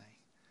beautiful thing.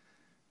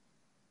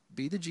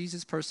 Be the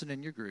Jesus person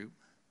in your group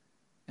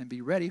and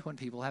be ready when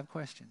people have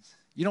questions.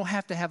 You don't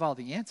have to have all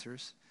the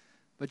answers,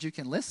 but you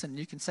can listen.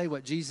 You can say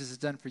what Jesus has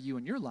done for you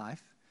in your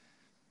life.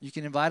 You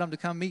can invite them to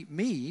come meet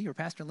me or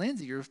Pastor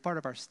Lindsay or part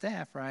of our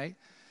staff, right?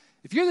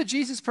 If you're the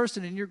Jesus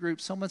person in your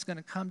group, someone's going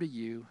to come to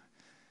you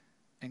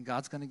and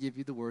God's going to give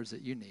you the words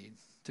that you need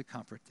to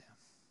comfort them,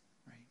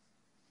 right?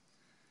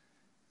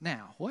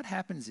 Now, what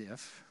happens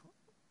if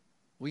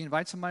we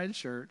invite somebody to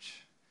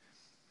church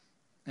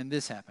and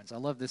this happens? I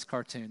love this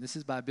cartoon. This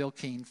is by Bill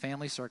Keane,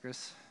 Family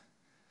Circus.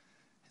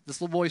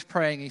 This little boy's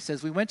praying. He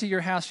says, we went to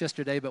your house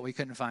yesterday, but we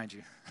couldn't find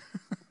you.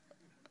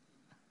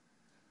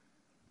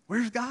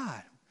 Where's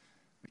God?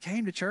 We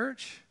came to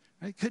church,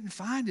 right? Couldn't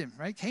find him,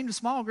 right? Came to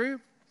small group,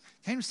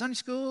 came to Sunday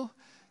school,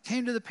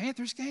 came to the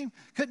Panthers game,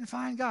 couldn't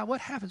find God. What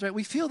happens, right?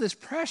 We feel this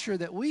pressure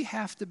that we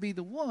have to be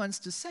the ones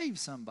to save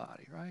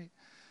somebody, right?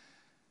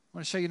 I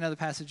want to show you another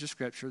passage of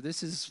Scripture.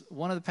 This is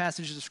one of the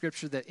passages of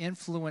Scripture that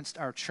influenced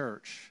our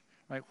church.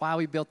 Right, why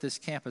we built this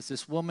campus.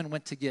 This woman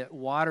went to get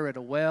water at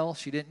a well.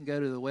 She didn't go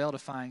to the well to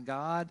find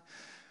God.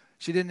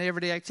 She did an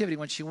everyday activity.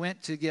 When she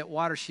went to get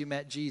water, she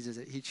met Jesus.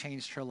 He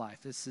changed her life.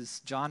 This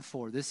is John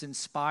 4. This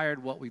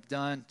inspired what we've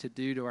done to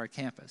do to our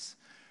campus.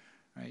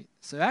 Right?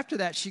 So after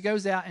that, she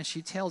goes out and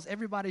she tells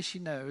everybody she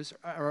knows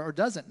or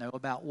doesn't know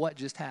about what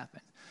just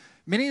happened.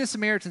 Many of the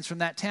Samaritans from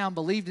that town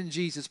believed in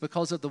Jesus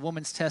because of the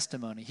woman's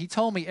testimony. He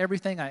told me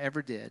everything I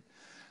ever did.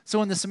 So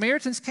when the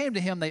Samaritans came to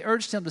him, they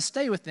urged him to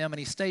stay with them, and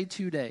he stayed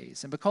 2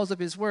 days. And because of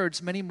his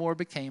words, many more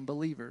became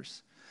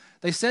believers.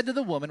 They said to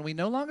the woman, we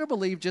no longer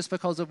believe just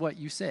because of what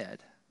you said.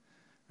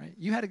 Right?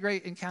 You had a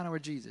great encounter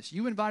with Jesus.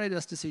 You invited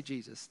us to see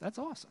Jesus. That's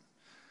awesome.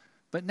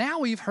 But now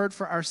we've heard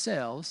for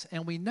ourselves,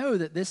 and we know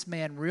that this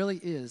man really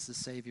is the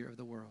Savior of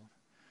the world.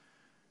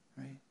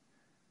 Right?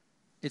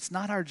 It's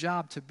not our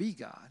job to be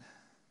God,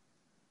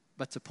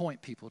 but to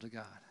point people to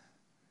God.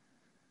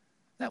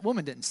 That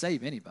woman didn't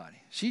save anybody.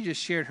 She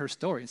just shared her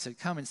story and said,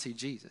 come and see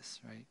Jesus,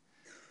 right?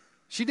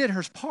 She did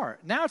her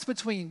part. Now it's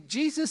between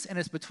Jesus and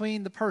it's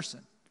between the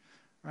person,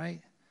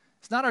 right?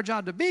 It's not our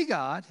job to be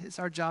God. It's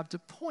our job to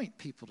point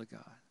people to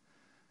God.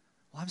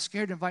 Well, I'm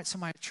scared to invite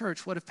somebody to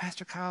church. What if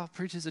Pastor Kyle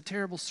preaches a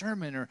terrible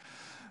sermon, or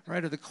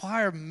the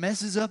choir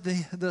messes up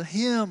the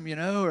hymn,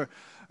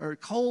 or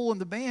Cole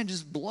and the band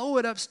just blow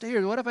it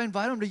upstairs? What if I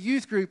invite them to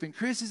youth group and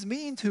Chris is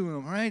mean to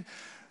him, right?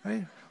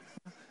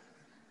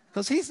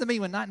 Because he's the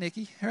mean one, not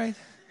Nikki, right?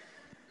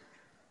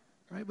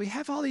 Right? We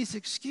have all these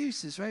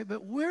excuses, right?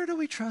 But where do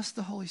we trust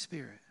the Holy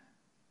Spirit?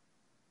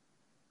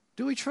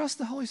 Do we trust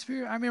the Holy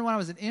Spirit? I remember when I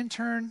was an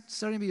intern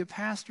studying to be a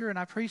pastor, and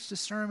I preached a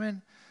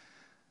sermon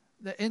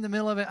that in the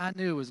middle of it, I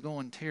knew it was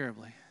going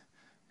terribly.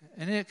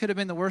 And it could have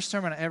been the worst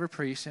sermon I ever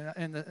preached.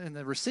 And in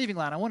the receiving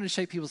line, I wanted to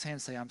shake people's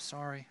hands and say, I'm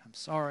sorry, I'm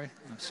sorry,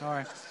 I'm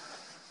sorry.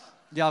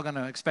 Y'all going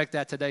to expect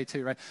that today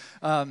too, right?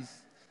 And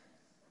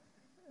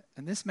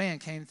this man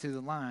came through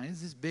the line.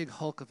 He's this big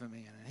hulk of a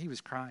man, and he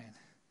was crying.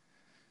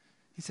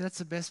 He said, that's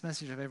the best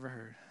message I've ever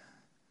heard.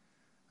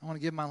 I want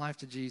to give my life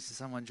to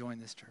Jesus. I want to join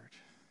this church.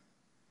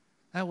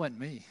 That wasn't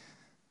me.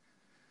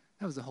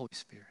 That was the Holy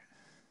Spirit.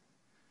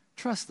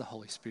 Trust the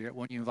Holy Spirit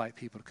when you invite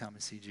people to come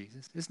and see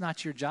Jesus. It's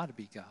not your job to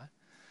be God.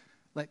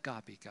 Let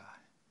God be God.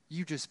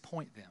 You just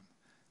point them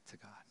to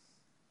God.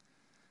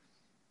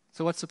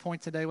 So what's the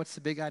point today? What's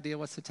the big idea?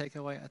 What's the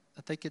takeaway?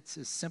 I think it's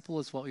as simple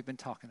as what we've been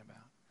talking about.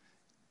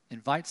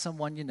 Invite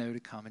someone you know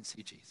to come and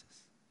see Jesus.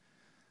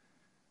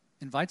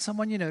 Invite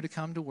someone you know to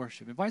come to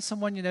worship. Invite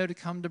someone you know to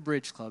come to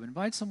Bridge Club.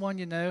 Invite someone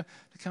you know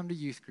to come to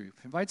youth group.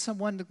 Invite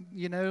someone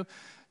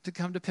to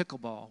come to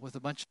pickleball with a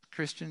bunch of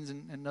Christians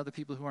and other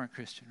people who aren't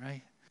Christian,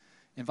 right?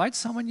 Invite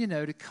someone you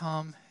know to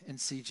come and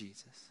see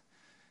Jesus.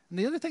 And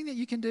the other thing that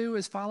you can do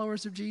as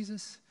followers of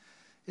Jesus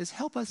is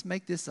help us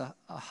make this a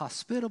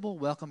hospitable,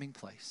 welcoming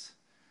place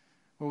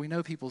where we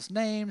know people's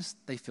names,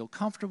 they feel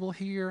comfortable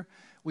here.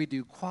 We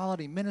do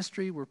quality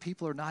ministry where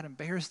people are not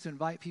embarrassed to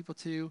invite people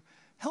to.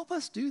 Help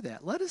us do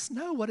that. Let us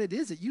know what it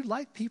is that you'd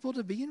like people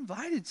to be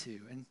invited to,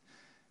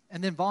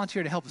 and then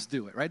volunteer to help us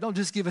do it, right? Don't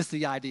just give us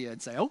the idea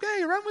and say,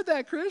 okay, run with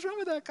that, Chris, run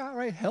with that, Kyle,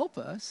 right? Help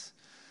us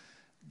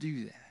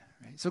do that,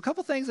 right? So a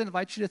couple things I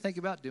invite you to think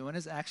about doing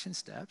as action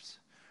steps,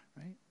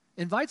 right?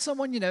 Invite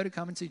someone you know to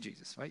come and see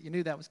Jesus, right? You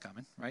knew that was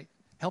coming, right?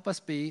 Help us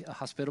be a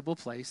hospitable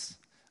place,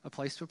 a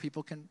place where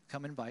people can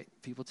come invite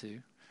people to,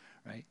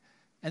 right?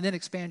 And then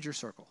expand your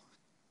circle.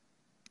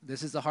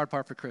 This is the hard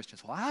part for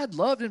Christians. Well, I'd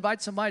love to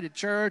invite somebody to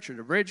church or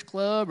to Bridge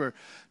Club or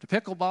to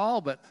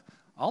pickleball, but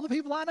all the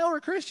people I know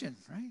are Christian,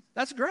 right?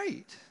 That's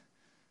great.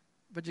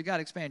 But you got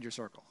to expand your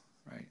circle,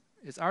 right?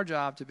 It's our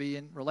job to be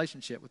in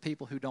relationship with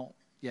people who don't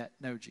yet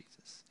know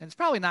Jesus. And it's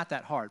probably not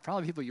that hard.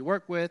 Probably people you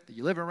work with, that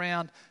you live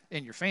around,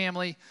 in your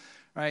family,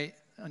 right?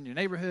 In your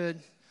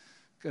neighborhood,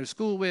 go to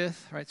school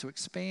with, right? So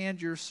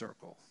expand your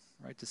circle,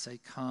 right? To say,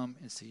 come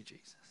and see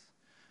Jesus.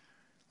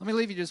 Let me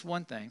leave you just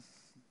one thing.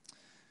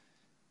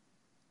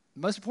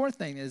 The most important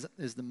thing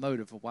is the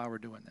motive of why we're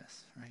doing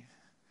this, right?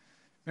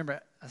 Remember,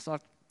 I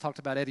talked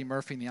about Eddie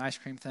Murphy and the ice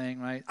cream thing,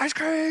 right? Ice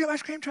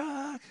cream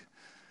truck.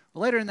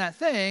 Well, later in that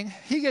thing,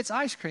 he gets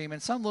ice cream,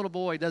 and some little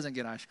boy doesn't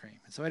get ice cream.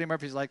 And so Eddie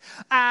Murphy's like,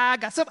 I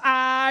got some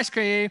ice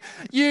cream.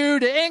 You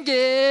didn't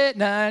get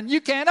none.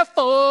 You can't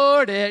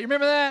afford it. You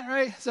remember that,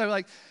 right?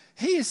 So,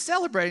 he is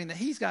celebrating that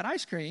he's got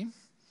ice cream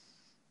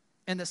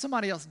and that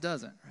somebody else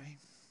doesn't, right?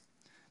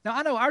 Now,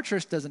 I know our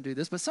church doesn't do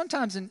this, but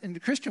sometimes in the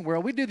Christian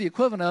world, we do the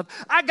equivalent of,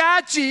 I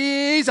got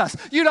Jesus.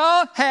 You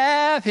don't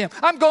have him.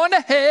 I'm going to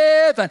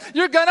heaven.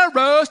 You're going to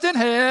roast in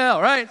hell,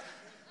 right?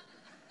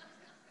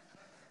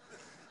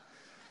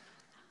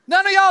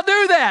 None of y'all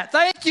do that.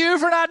 Thank you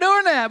for not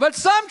doing that. But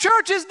some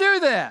churches do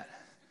that.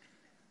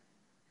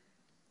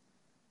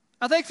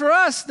 I think for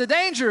us, the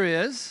danger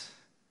is,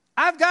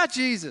 I've got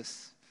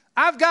Jesus.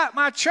 I've got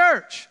my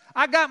church.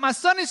 I got my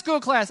Sunday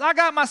school class. I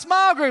got my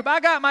small group. I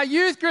got my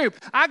youth group.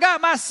 I got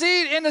my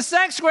seat in the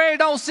sanctuary.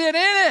 Don't sit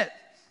in it.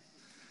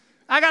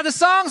 I got the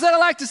songs that I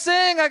like to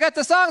sing. I got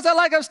the songs I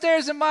like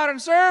upstairs in modern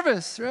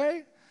service,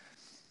 right?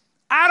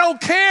 I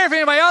don't care if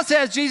anybody else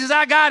has Jesus.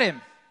 I got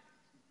him.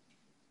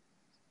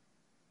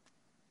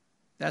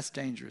 That's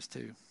dangerous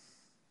too.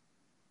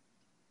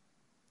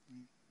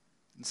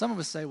 And some of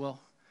us say,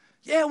 well,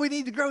 yeah, we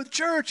need to grow the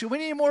church, and we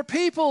need more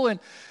people, and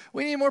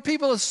we need more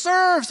people to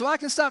serve so I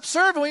can stop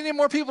serving. We need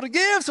more people to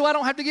give so I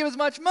don't have to give as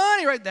much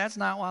money, right? That's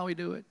not why we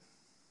do it.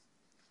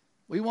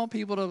 We want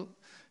people to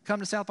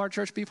come to South Park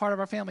Church, be part of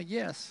our family,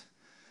 yes.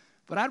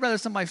 But I'd rather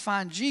somebody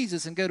find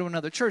Jesus and go to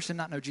another church than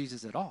not know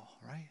Jesus at all,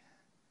 right?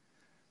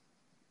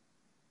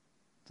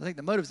 So I think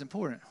the motive is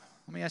important.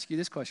 Let me ask you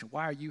this question.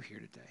 Why are you here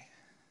today?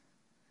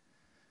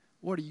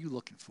 What are you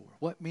looking for?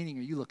 What meaning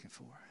are you looking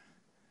for?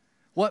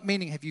 What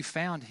meaning have you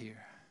found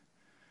here?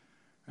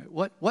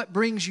 Right? What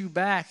brings you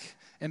back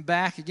and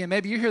back again?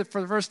 Maybe you're here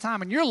for the first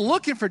time and you're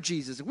looking for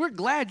Jesus. We're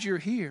glad you're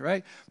here,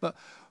 right? But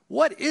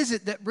what is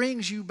it that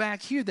brings you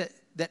back here,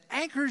 that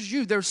anchors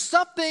you? There's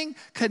something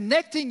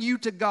connecting you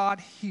to God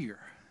here.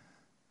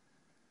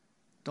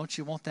 Don't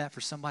you want that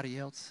for somebody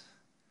else?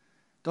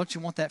 Don't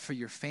you want that for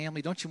your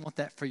family? Don't you want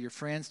that for your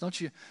friends? Don't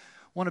you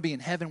want to be in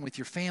heaven with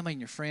your family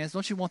and your friends?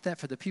 Don't you want that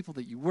for the people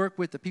that you work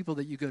with, the people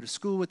that you go to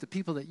school with, the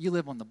people that you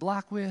live on the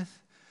block with?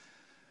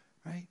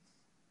 Right?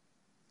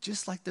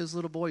 Just like those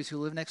little boys who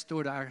live next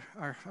door to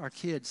our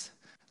kids.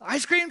 The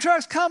ice cream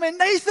truck's coming.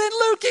 Nathan,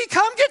 Lukey,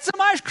 come get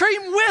some ice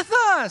cream with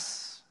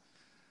us.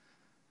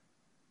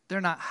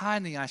 They're not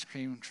hiding the ice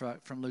cream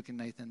truck from Luke and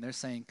Nathan. They're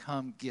saying,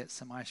 come get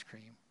some ice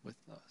cream with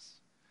us.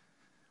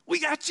 We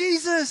got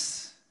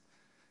Jesus.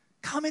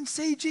 Come and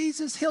see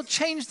Jesus. He'll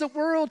change the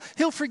world.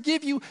 He'll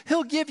forgive you.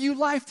 He'll give you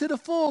life to the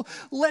full.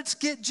 Let's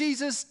get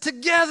Jesus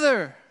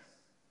together.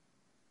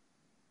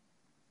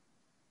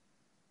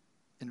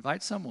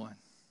 Invite someone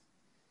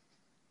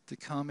to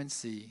come and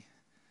see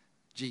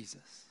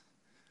Jesus.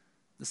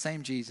 The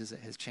same Jesus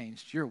that has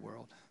changed your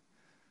world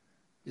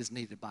is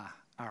needed by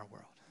our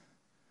world.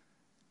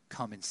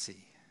 Come and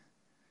see.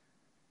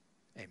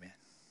 Amen.